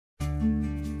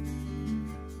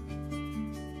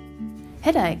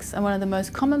Headaches are one of the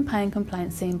most common pain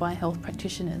complaints seen by health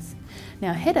practitioners.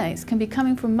 Now, headaches can be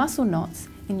coming from muscle knots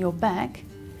in your back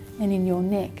and in your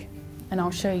neck, and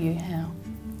I'll show you how.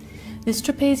 This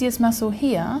trapezius muscle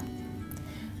here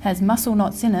has muscle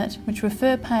knots in it which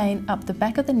refer pain up the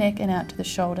back of the neck and out to the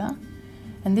shoulder,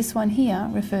 and this one here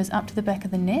refers up to the back of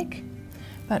the neck,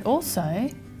 but also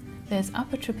there's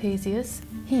upper trapezius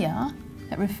here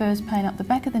that refers pain up the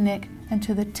back of the neck and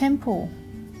to the temple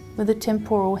with a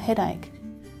temporal headache.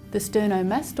 The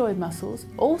sternomastoid muscles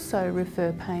also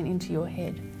refer pain into your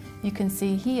head. You can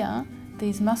see here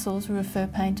these muscles refer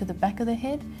pain to the back of the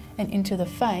head and into the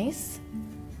face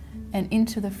and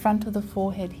into the front of the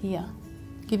forehead here,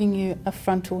 giving you a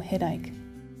frontal headache.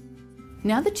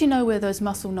 Now that you know where those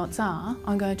muscle knots are,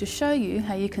 I'm going to show you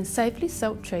how you can safely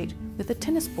self-treat with a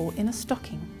tennis ball in a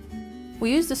stocking.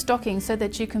 We use the stocking so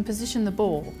that you can position the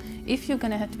ball. If you're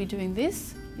going to have to be doing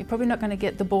this, you're probably not going to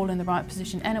get the ball in the right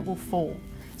position and it will fall.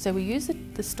 So we use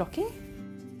the stocking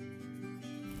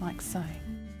like so.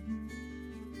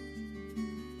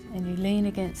 And you lean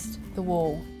against the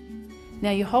wall.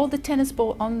 Now you hold the tennis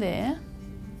ball on there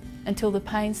until the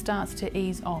pain starts to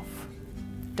ease off.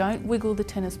 Don't wiggle the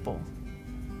tennis ball.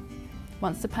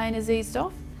 Once the pain is eased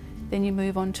off, then you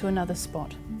move on to another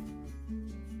spot.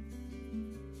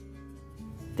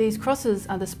 These crosses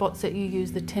are the spots that you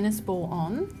use the tennis ball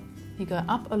on. You go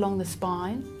up along the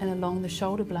spine and along the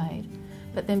shoulder blade.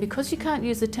 But then because you can't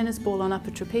use the tennis ball on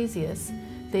upper trapezius,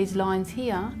 these lines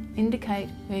here indicate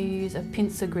where you use a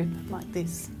pincer grip like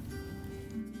this.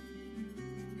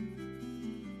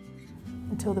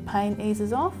 Until the pain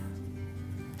eases off,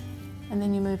 and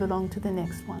then you move along to the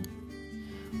next one.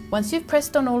 Once you've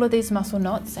pressed on all of these muscle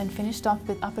knots and finished up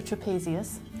with upper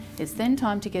trapezius, it's then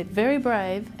time to get very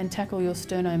brave and tackle your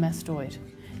sternomastoid.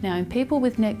 Now, in people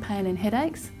with neck pain and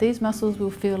headaches, these muscles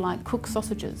will feel like cooked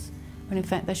sausages, when in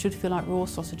fact they should feel like raw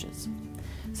sausages.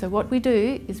 So what we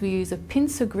do is we use a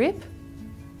pincer grip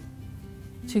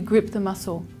to grip the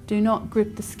muscle. Do not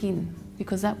grip the skin,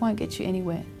 because that won't get you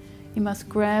anywhere. You must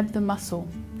grab the muscle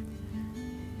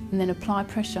and then apply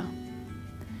pressure.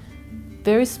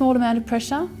 Very small amount of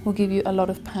pressure will give you a lot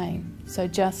of pain. So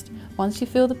just once you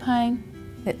feel the pain,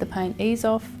 let the pain ease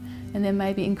off and then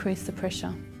maybe increase the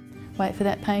pressure. Wait for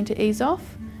that pain to ease off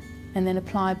and then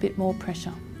apply a bit more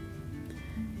pressure.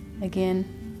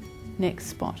 Again, next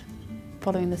spot,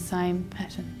 following the same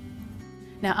pattern.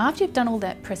 Now, after you've done all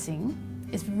that pressing,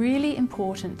 it's really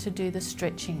important to do the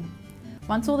stretching.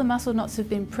 Once all the muscle knots have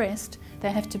been pressed,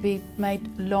 they have to be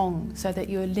made long so that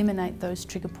you eliminate those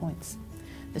trigger points.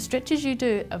 The stretches you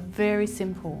do are very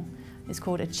simple. It's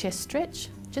called a chest stretch,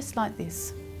 just like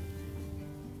this.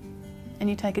 And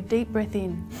you take a deep breath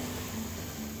in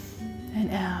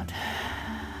and out.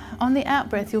 On the out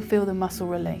breath, you'll feel the muscle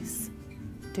release.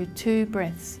 Do 2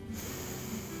 breaths.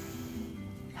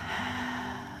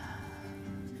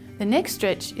 The next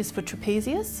stretch is for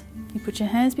trapezius. You put your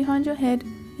hands behind your head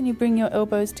and you bring your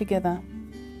elbows together.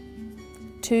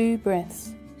 2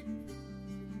 breaths.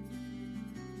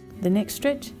 The next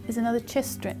stretch is another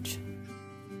chest stretch.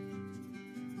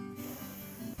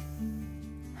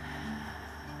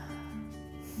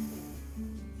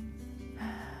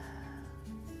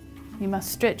 You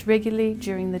must stretch regularly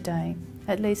during the day,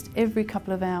 at least every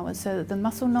couple of hours, so that the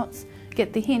muscle knots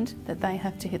get the hint that they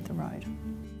have to hit the road.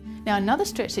 Now, another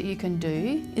stretch that you can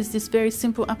do is this very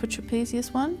simple upper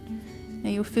trapezius one.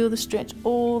 Now you'll feel the stretch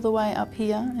all the way up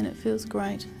here and it feels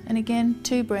great. And again,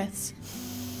 2 breaths.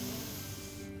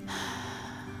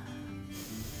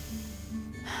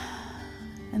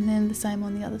 And then the same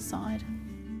on the other side.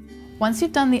 Once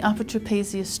you've done the upper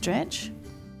trapezius stretch,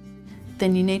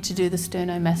 then you need to do the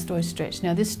sternomastoid stretch.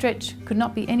 Now, this stretch could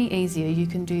not be any easier. You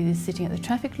can do this sitting at the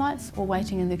traffic lights or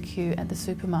waiting in the queue at the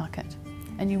supermarket.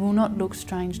 And you will not look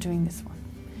strange doing this one.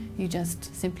 You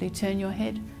just simply turn your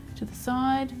head to the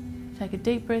side, take a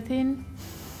deep breath in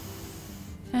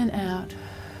and out.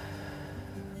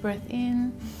 Breath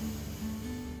in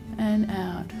and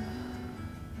out.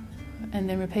 And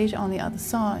then repeat it on the other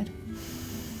side.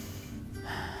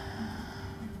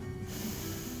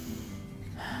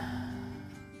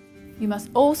 You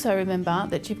must also remember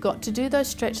that you've got to do those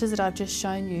stretches that I've just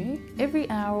shown you every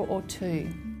hour or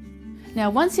 2.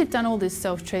 Now, once you've done all this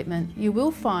self-treatment, you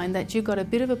will find that you've got a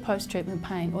bit of a post-treatment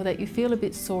pain or that you feel a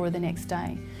bit sore the next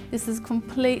day. This is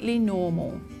completely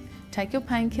normal. Take your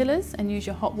painkillers and use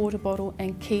your hot water bottle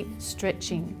and keep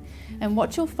stretching. And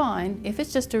what you'll find, if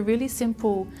it's just a really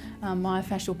simple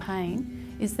myofascial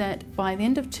pain, is that by the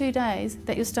end of 2 days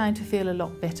that you're starting to feel a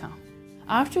lot better.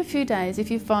 After a few days, if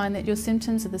you find that your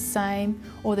symptoms are the same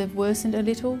or they've worsened a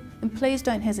little, then please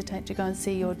don't hesitate to go and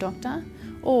see your doctor,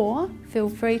 or feel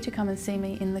free to come and see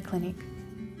me in the clinic.